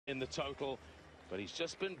in the total, but he's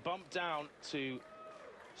just been bumped down to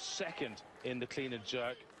second in the clean and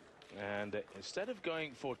jerk. And instead of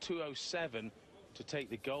going for 207 to take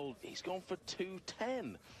the gold, he's gone for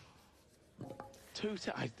 210.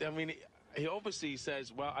 210. I mean, he obviously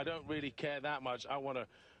says, well, I don't really care that much. I want to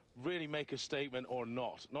really make a statement or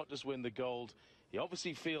not just win the gold. He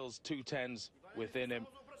obviously feels 210s within him,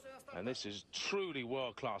 and this is truly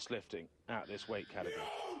world-class lifting at this weight category.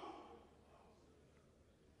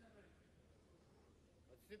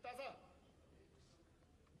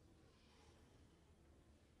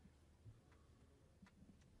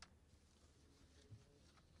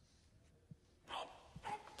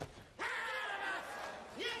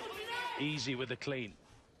 Easy with the clean.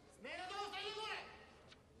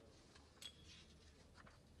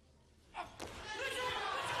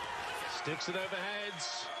 Sticks it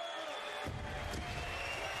overheads.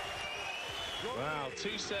 Wow,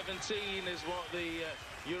 217 is what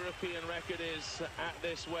the European record is at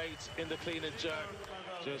this weight in the clean and jerk.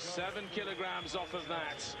 Just 7 kilograms off of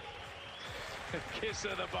that. Kiss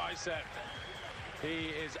of the bicep. He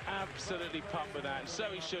is absolutely pumped with that, and so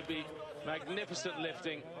he should be. Magnificent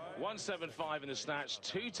lifting. 175 in the snatch,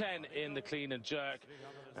 210 in the clean and jerk,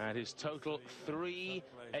 and his total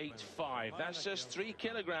 385. That's just 3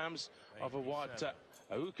 kilograms of what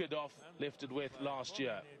Aukadov lifted with last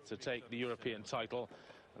year to take the European title,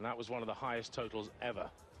 and that was one of the highest totals ever.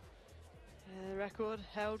 Record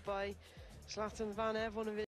held by Zlatan Van Ev, one of his